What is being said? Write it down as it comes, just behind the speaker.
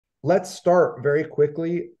let's start very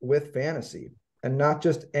quickly with fantasy, and not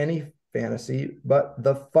just any fantasy, but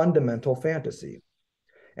the fundamental fantasy.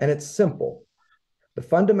 And it's simple. The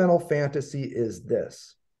fundamental fantasy is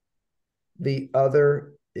this: the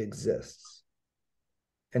other exists.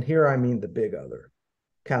 And here I mean the big other,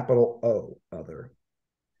 capital O, other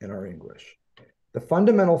in our English. The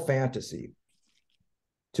fundamental fantasy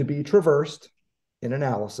to be traversed in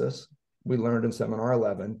analysis, we learned in seminar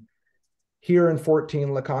 11. Here in 14,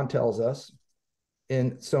 Lacan tells us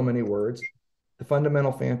in so many words, the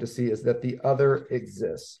fundamental fantasy is that the other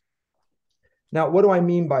exists. Now, what do I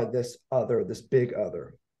mean by this other, this big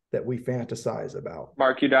other that we fantasize about?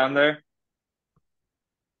 Mark you down there.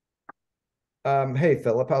 Hey,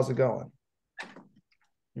 Philip, how's it going?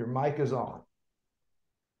 Your mic is on.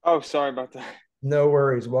 Oh, sorry about that. No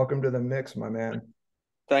worries. Welcome to the mix, my man.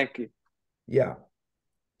 Thank you. Yeah.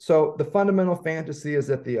 So the fundamental fantasy is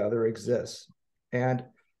that the other exists. And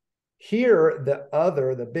here, the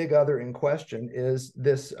other, the big other in question is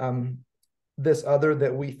this, this other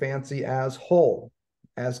that we fancy as whole,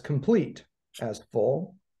 as complete, as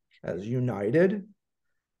full, as united,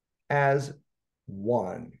 as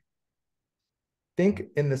one. Think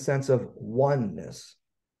in the sense of oneness,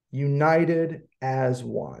 united as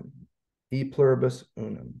one, e pluribus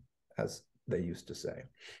unum, as they used to say.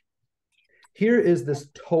 Here is this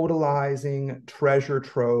totalizing treasure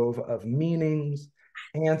trove of meanings,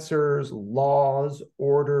 answers, laws,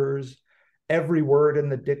 orders, every word in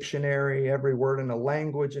the dictionary, every word in a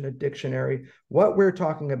language in a dictionary. What we're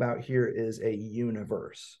talking about here is a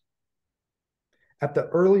universe. In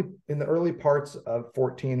the early parts of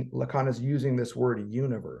 14, Lacan is using this word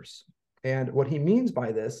universe. And what he means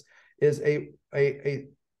by this is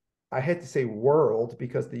I hate to say world,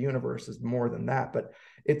 because the universe is more than that, but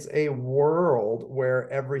it's a world where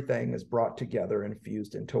everything is brought together and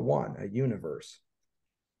fused into one, a universe.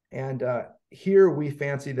 And here we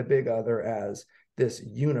fancy the big other as this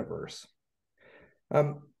universe.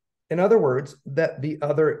 In other words, that the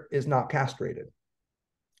other is not castrated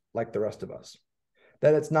like the rest of us,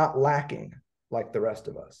 that it's not lacking like the rest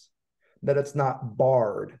of us, that it's not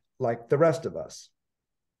barred like the rest of us.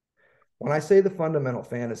 When I say the fundamental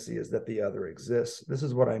fantasy is that the other exists, this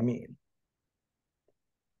is what I mean.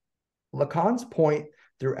 Lacan's point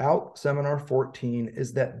throughout seminar 14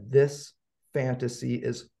 is that this fantasy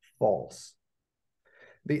is false.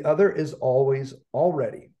 The other is always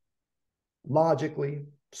already, logically,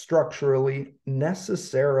 structurally,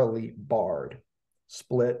 necessarily barred,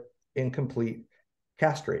 split, incomplete,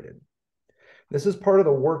 castrated. This is part of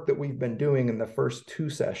the work that we've been doing in the first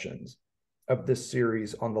two sessions of this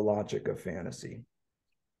series on the logic of fantasy.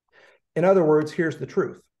 In other words, here's the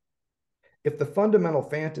truth. If the fundamental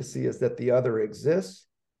fantasy is that the other exists,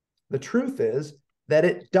 the truth is that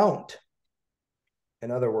it don't.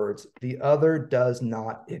 In other words, the other does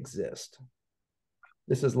not exist.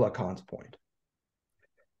 This is Lacan's point.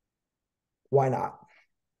 Why not?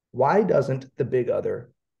 Why doesn't the big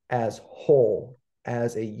other as whole,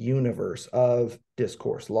 as a universe of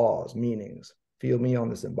discourse, laws, meanings, feel me on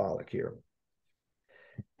the symbolic here?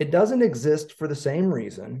 It doesn't exist for the same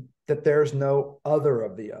reason that there's no other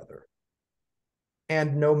of the other,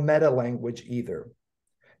 and no meta language either.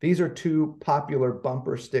 These are two popular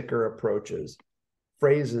bumper sticker approaches,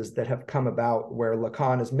 phrases that have come about where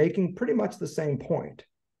Lacan is making pretty much the same point.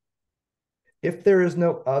 If there is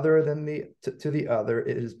no other than to the other,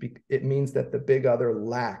 it means that the big other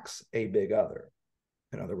lacks a big other.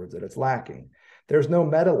 In other words, that it's lacking. There's no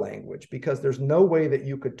meta language, because there's no way that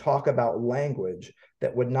you could talk about language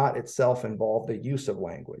that would not itself involve the use of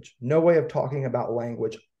language. No way of talking about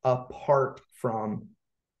language apart from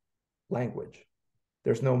language.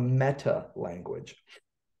 There's no meta language.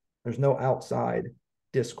 There's no outside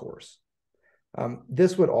discourse.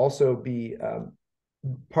 This would also be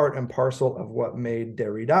part and parcel of what made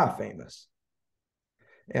Derrida famous.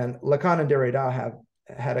 And Lacan and Derrida have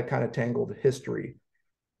had a kind of tangled history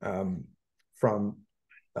from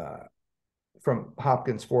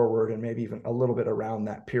Hopkins forward, and maybe even a little bit around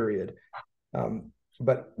that period.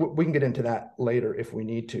 But we can get into that later if we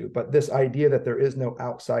need to. But this idea that there is no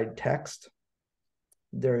outside text,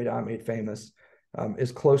 Derrida made famous,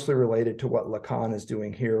 is closely related to what Lacan is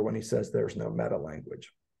doing here when he says there's no meta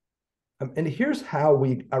language. And here's how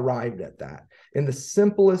we arrived at that in the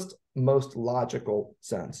simplest, most logical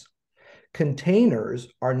sense. Containers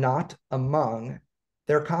are not among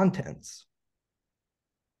their contents.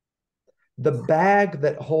 The bag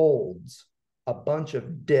that holds a bunch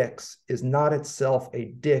of dicks is not itself a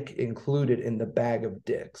dick included in the bag of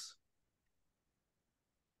dicks.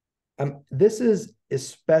 This is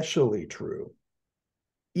especially true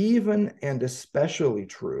even and especially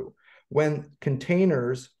true when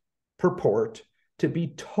containers purport to be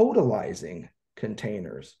totalizing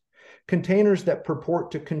containers, containers that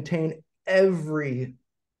purport to contain every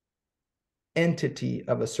entity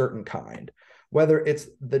of a certain kind, whether it's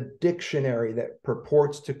the dictionary that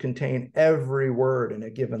purports to contain every word in a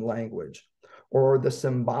given language, or the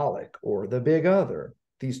symbolic, or the big other,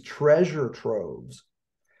 these treasure troves.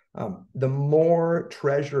 The more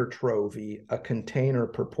treasure trovey a container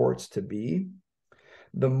purports to be,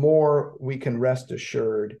 the more we can rest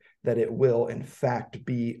assured that it will, in fact,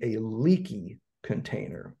 be a leaky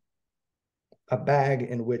container, a bag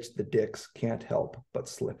in which the dicks can't help but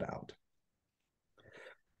slip out.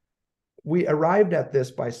 We arrived at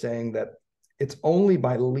this by saying that it's only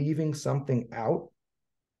by leaving something out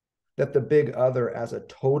that the big other as a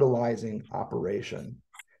totalizing operation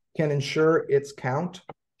can ensure its count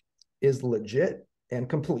is legit and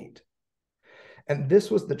complete. And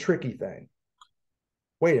this was the tricky thing.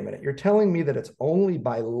 Wait a minute, you're telling me that it's only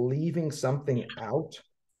by leaving something out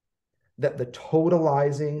that the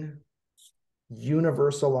totalizing,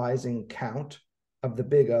 universalizing count of the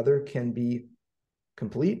big other can be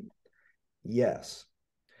complete? Yes.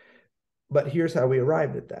 But here's how we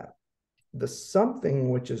arrived at that. The something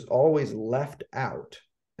which is always left out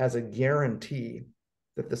as a guarantee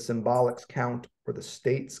that the symbolics count or the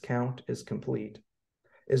states count is complete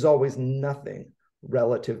is always nothing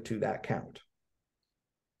relative to that count.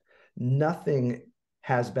 Nothing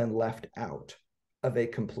has been left out of a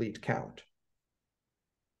complete count.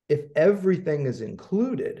 If everything is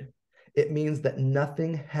included, it means that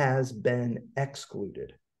nothing has been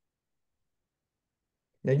excluded.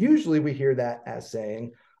 Now, usually we hear that as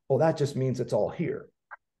saying, well, that just means it's all here.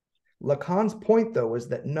 Lacan's point, though, is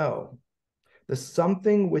that no, the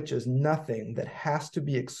something which is nothing that has to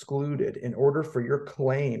be excluded in order for your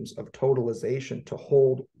claims of totalization to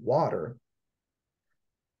hold water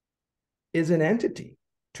is an entity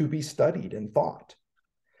to be studied and thought.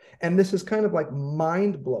 And this is kind of like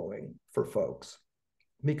mind-blowing for folks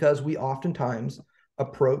because we oftentimes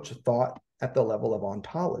approach thought at the level of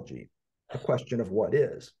ontology, a question of what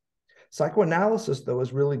is. Psychoanalysis, though,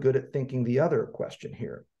 is really good at thinking the other question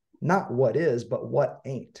here. Not what is, but what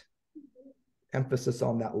ain't. Emphasis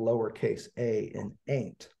on that lowercase a in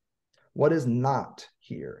ain't. What is not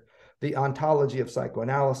here? The ontology of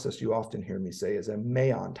psychoanalysis, you often hear me say, is a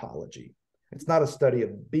meontology. It's not a study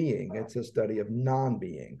of being, it's a study of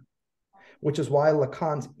non-being, which is why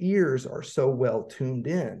Lacan's ears are so well tuned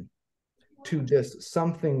in to this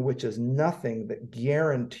something which is nothing that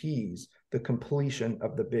guarantees the completion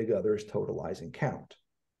of the big other's totalizing count.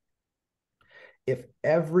 If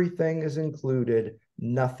everything is included,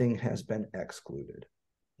 nothing has been excluded.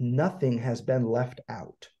 Nothing has been left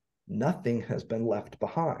out. Nothing has been left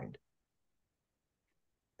behind.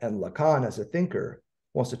 And Lacan, as a thinker,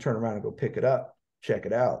 wants to turn around and go pick it up, check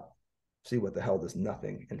it out, see what the hell this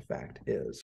nothing, in fact, is.